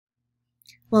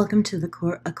Welcome to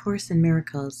A Course in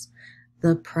Miracles,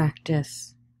 the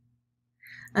practice.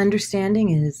 Understanding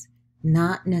is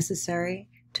not necessary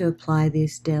to apply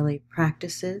these daily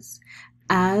practices.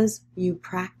 As you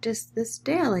practice this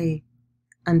daily,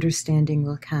 understanding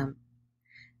will come.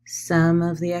 Some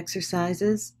of the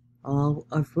exercises, all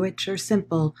of which are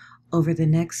simple, over the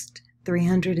next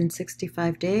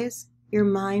 365 days, your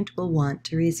mind will want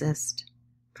to resist.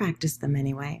 Practice them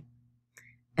anyway.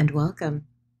 And welcome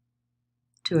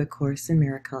to A Course in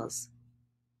Miracles,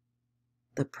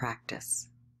 the practice.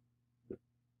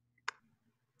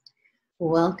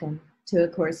 Welcome to A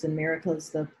Course in Miracles,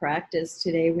 the practice.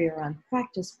 Today we are on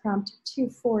practice prompt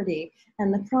 240,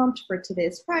 and the prompt for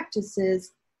today's practice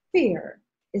is, fear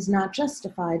is not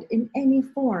justified in any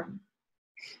form.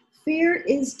 Fear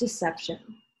is deception.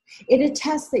 It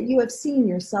attests that you have seen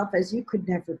yourself as you could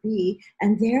never be,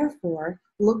 and therefore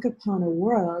look upon a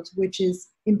world which is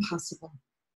impossible.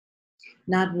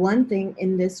 Not one thing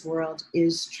in this world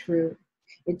is true.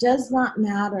 It does not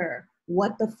matter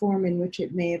what the form in which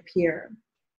it may appear.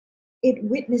 It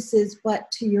witnesses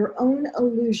but to your own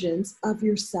illusions of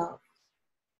yourself.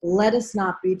 Let us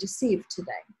not be deceived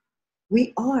today.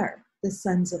 We are the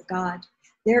sons of God.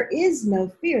 There is no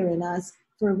fear in us,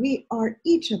 for we are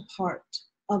each a part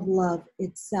of love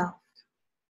itself.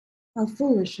 How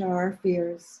foolish are our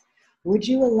fears. Would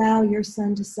you allow your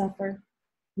son to suffer?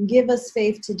 Give us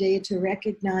faith today to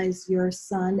recognize your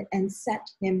Son and set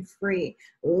him free.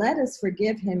 Let us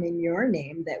forgive him in your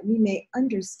name, that we may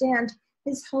understand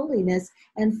his holiness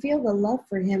and feel the love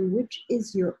for him, which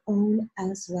is your own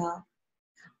as well.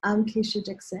 I'm Keisha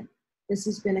Dixon. This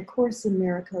has been A Course in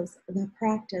Miracles, the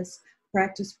practice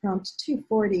prompt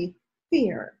 240.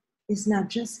 Fear is not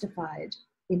justified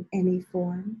in any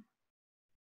form.